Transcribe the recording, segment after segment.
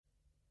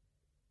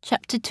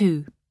Chapter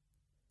 2.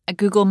 A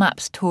Google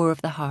Maps Tour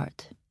of the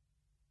Heart.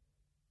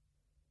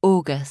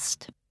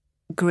 August.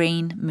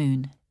 Grain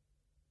moon.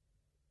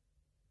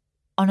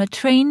 On a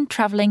train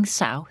travelling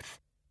south,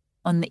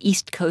 on the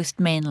East Coast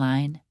Main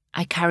Line,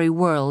 I carry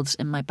worlds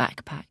in my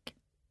backpack.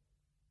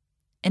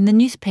 In the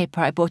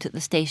newspaper I bought at the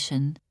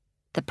station,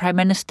 the Prime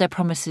Minister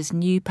promises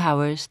new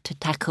powers to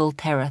tackle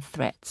terror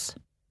threats.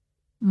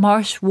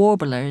 Marsh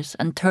warblers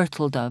and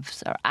turtle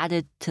doves are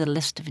added to the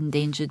list of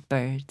endangered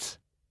birds.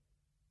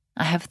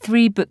 I have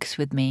 3 books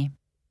with me,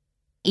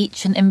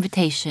 each an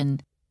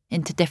invitation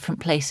into different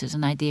places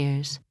and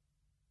ideas.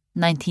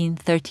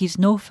 1930s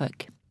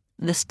Norfolk,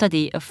 The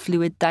Study of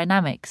Fluid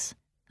Dynamics,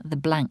 The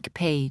Blank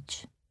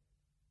Page,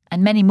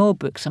 and many more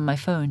books on my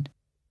phone.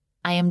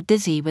 I am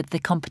dizzy with the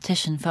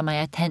competition for my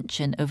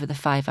attention over the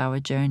 5-hour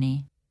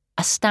journey,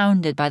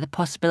 astounded by the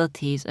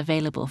possibilities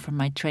available from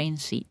my train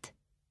seat.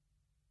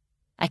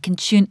 I can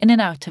tune in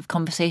and out of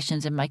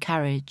conversations in my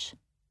carriage.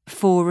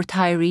 4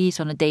 retirees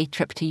on a day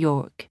trip to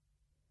York.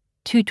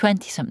 2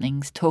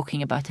 20-somethings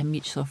talking about a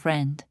mutual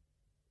friend.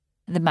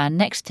 The man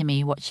next to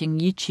me watching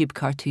YouTube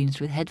cartoons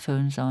with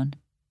headphones on.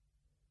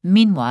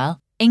 Meanwhile,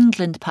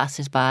 England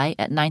passes by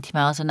at 90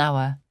 miles an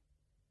hour.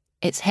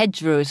 Its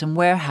hedgerows and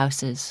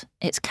warehouses,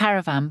 its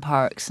caravan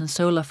parks and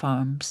solar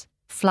farms,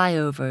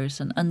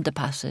 flyovers and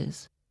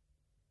underpasses.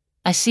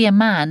 I see a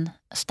man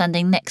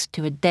standing next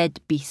to a dead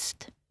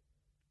beast.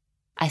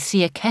 I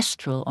see a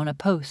kestrel on a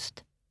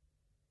post.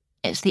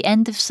 It's the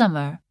end of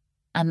summer,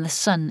 and the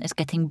sun is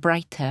getting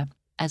brighter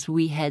as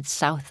we head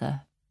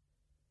souther.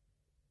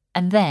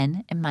 And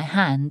then, in my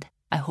hand,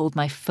 I hold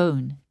my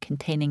phone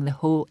containing the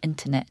whole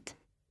internet.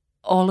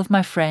 All of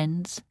my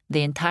friends,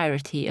 the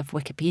entirety of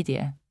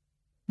Wikipedia.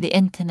 The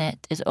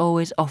internet is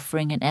always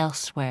offering an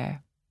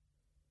elsewhere.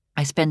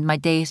 I spend my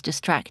days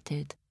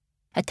distracted,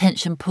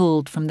 attention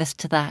pulled from this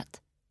to that.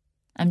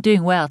 I'm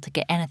doing well to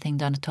get anything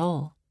done at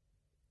all.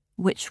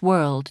 Which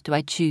world do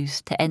I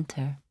choose to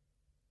enter?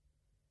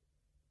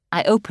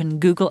 I open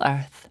Google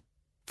Earth.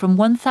 From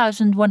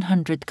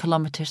 1,100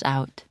 kilometres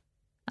out,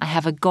 I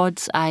have a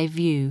God's eye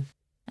view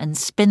and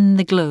spin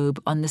the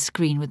globe on the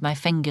screen with my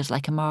fingers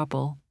like a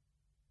marble.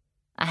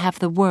 I have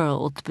the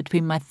world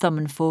between my thumb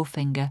and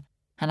forefinger,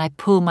 and I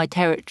pull my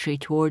territory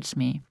towards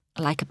me,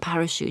 like a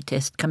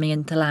parachutist coming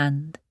into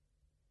land.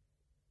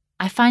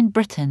 I find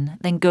Britain,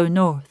 then go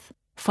north,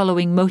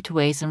 following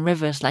motorways and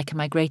rivers like a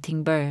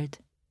migrating bird.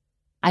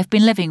 I've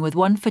been living with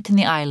one foot in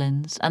the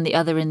islands and the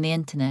other in the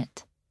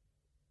internet.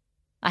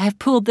 I have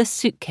pulled this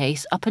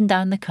suitcase up and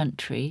down the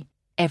country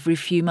every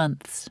few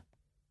months.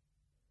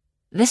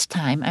 This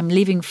time I'm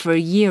leaving for a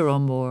year or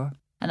more,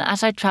 and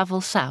as I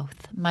travel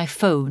south, my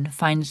phone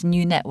finds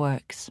new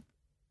networks.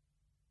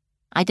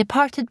 I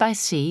departed by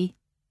sea,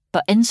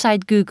 but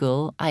inside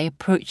Google I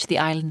approached the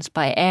islands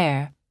by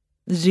air,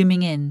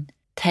 zooming in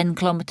 10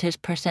 kilometres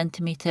per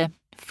centimetre,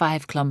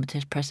 5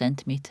 kilometres per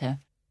centimetre.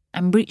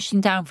 I'm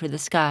reaching down for the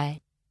sky.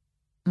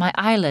 My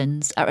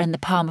islands are in the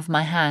palm of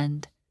my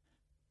hand,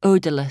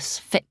 odorless,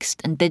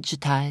 fixed and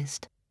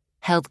digitised,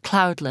 held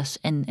cloudless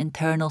in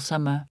internal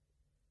summer.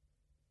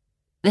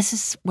 This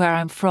is where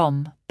I'm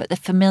from, but the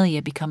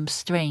familiar becomes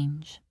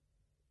strange.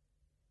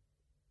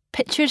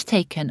 Pictures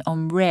taken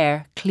on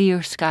rare,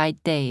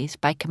 clear-skied days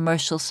by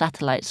commercial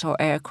satellites or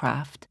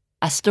aircraft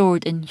are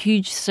stored in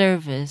huge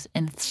servers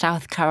in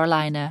South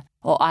Carolina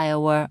or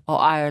Iowa or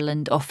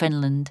Ireland or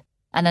Finland,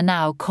 and are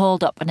now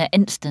called up in an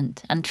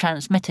instant and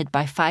transmitted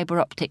by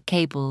fibre optic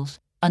cables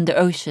under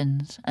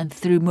oceans and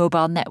through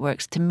mobile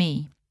networks to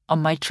me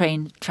on my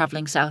train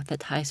travelling south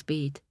at high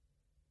speed.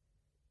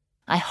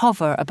 I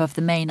hover above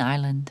the main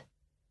island.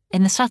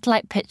 In the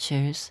satellite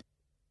pictures,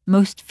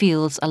 most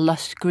fields are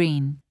lush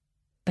green,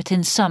 but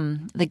in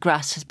some the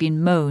grass has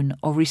been mown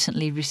or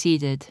recently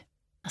receded,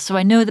 so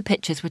I know the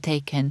pictures were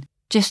taken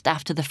just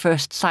after the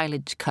first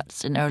silage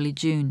cuts in early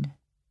June.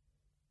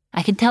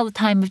 I can tell the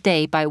time of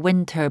day by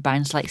wind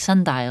turbines like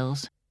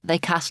sundials. They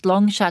cast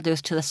long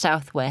shadows to the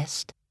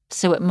southwest,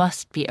 so it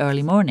must be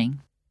early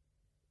morning.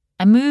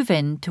 I move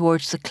in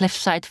towards the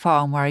cliffside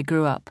farm where I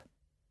grew up.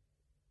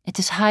 It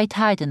is high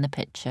tide in the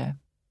picture.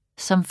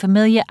 Some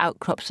familiar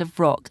outcrops of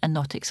rock are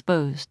not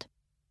exposed.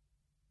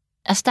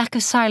 A stack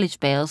of silage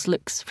bales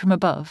looks from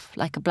above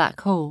like a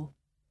black hole.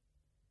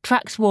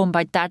 Tracks worn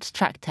by Dad's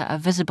tractor are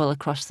visible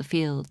across the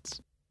fields.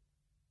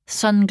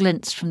 Sun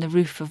glints from the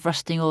roof of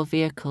rusting old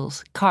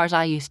vehicles, cars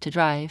I used to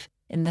drive,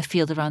 in the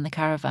field around the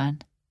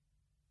caravan.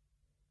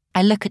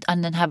 I look at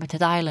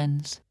uninhabited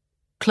islands,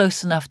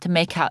 close enough to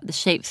make out the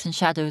shapes and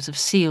shadows of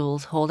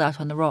seals hauled out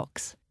on the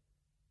rocks.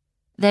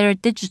 There are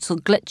digital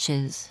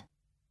glitches.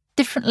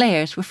 Different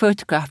layers were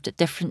photographed at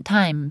different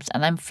times,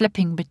 and I'm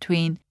flipping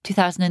between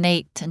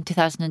 2008 and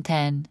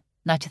 2010,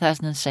 now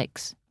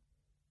 2006,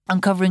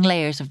 uncovering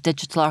layers of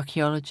digital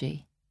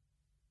archaeology.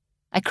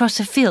 I cross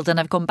a field and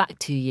I've gone back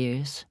 2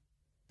 years,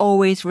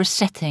 always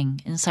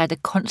resetting inside a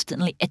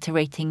constantly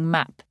iterating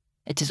map.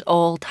 It is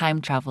all time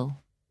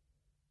travel.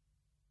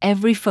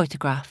 Every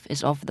photograph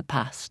is of the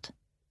past.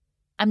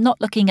 I'm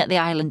not looking at the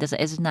island as it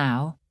is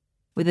now,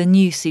 with a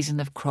new season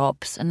of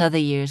crops, another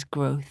year's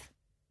growth.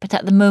 but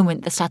at the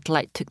moment the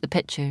satellite took the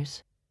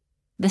pictures.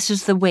 This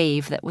was the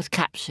wave that was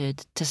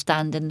captured to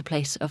stand in the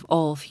place of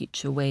all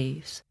future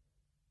waves.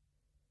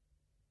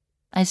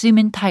 I zoom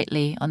in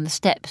tightly on the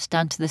steps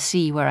down to the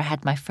sea where I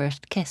had my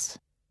first kiss.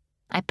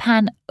 I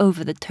pan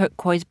over the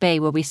turquoise bay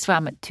where we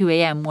swam at 2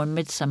 a.m. one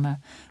midsummer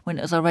when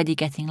it was already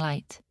getting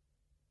light.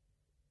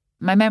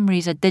 My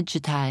memories are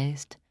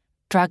digitised,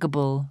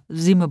 draggable,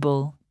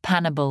 zoomable,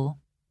 panable.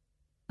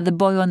 The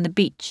boy on the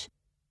beach,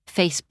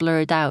 face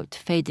blurred out,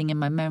 fading in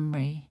my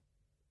memory.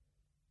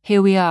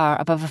 Here we are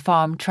above a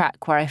farm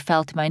track where I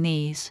fell to my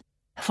knees,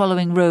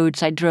 following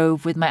roads I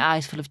drove with my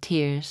eyes full of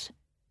tears.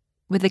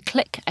 With a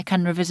click, I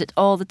can revisit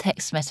all the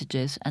text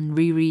messages and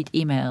reread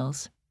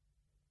emails.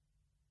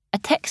 A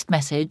text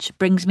message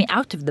brings me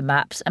out of the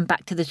maps and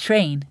back to the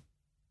train.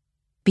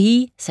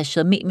 B says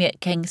she'll meet me at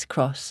King's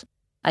Cross.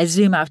 I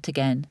zoom out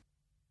again.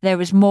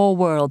 There is more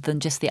world than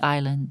just the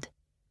island.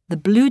 The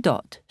blue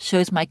dot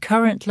shows my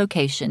current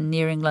location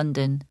nearing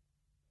London.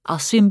 I'll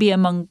soon be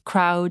among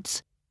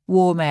crowds,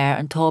 warm air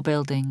and tall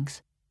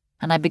buildings,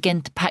 and I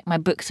begin to pack my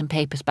books and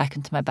papers back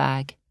into my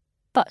bag.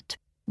 But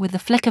with a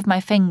flick of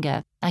my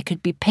finger, I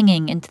could be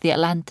pinging into the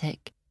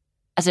Atlantic,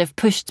 as if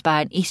pushed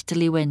by an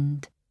easterly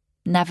wind,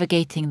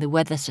 navigating the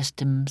weather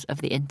systems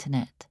of the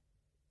internet.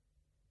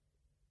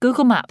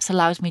 Google Maps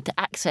allows me to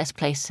access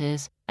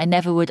places I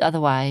never would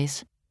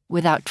otherwise,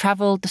 without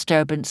travel,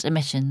 disturbance,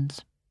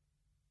 emissions.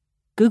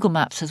 Google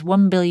Maps has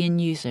 1 billion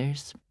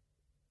users.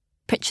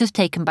 Pictures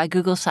taken by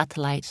Google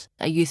satellites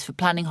are used for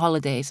planning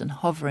holidays and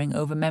hovering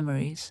over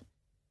memories.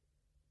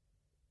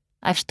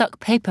 I've stuck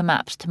paper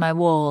maps to my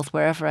walls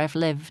wherever I've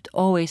lived,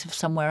 always of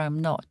somewhere I'm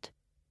not.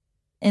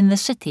 In the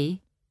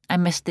city, I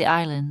missed the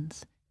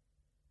islands.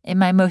 In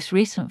my most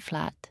recent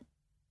flat,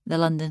 the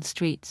London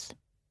streets.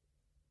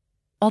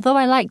 Although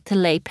I like to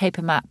lay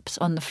paper maps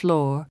on the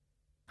floor,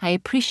 I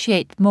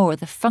appreciate more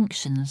the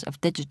functions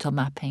of digital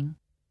mapping.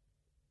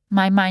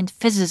 My mind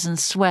fizzes and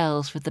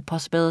swells with the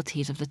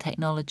possibilities of the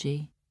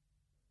technology.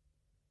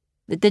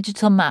 The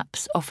digital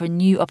maps offer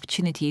new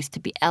opportunities to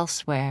be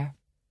elsewhere.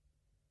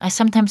 I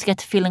sometimes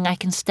get a feeling I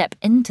can step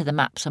into the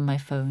maps on my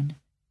phone.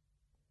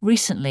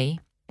 Recently,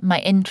 my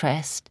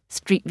interest,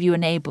 Street View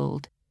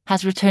enabled,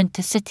 has returned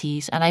to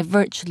cities, and I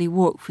virtually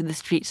walk through the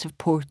streets of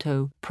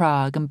Porto,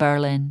 Prague and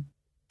Berlin,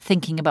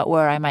 thinking about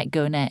where I might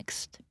go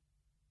next.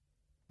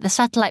 The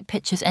satellite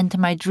pictures enter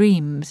my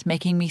dreams,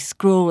 making me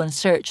scroll and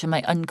search in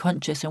my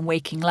unconscious and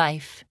waking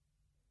life.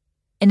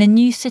 In a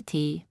new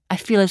city, I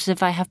feel as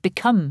if I have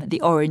become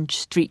the orange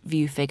Street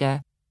View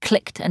figure,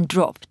 clicked and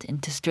dropped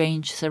into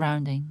strange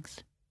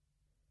surroundings.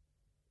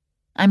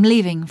 I'm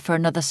leaving for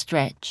another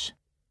stretch.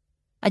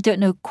 I don't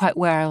know quite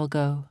where I will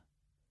go.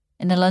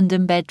 In a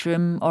London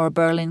bedroom or a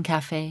Berlin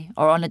cafe,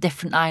 or on a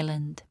different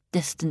island,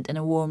 distant in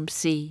a warm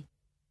sea.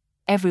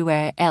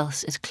 Everywhere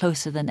else is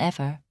closer than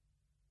ever.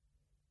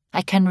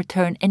 I can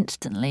return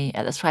instantly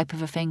at the swipe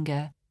of a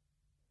finger.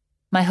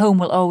 My home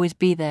will always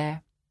be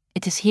there.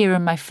 It is here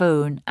on my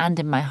phone and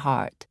in my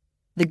heart,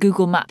 the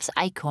Google Maps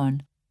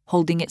icon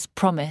holding its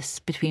promise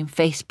between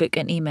Facebook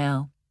and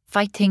email,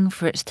 fighting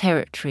for its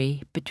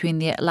territory between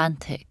the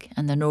Atlantic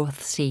and the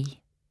North Sea.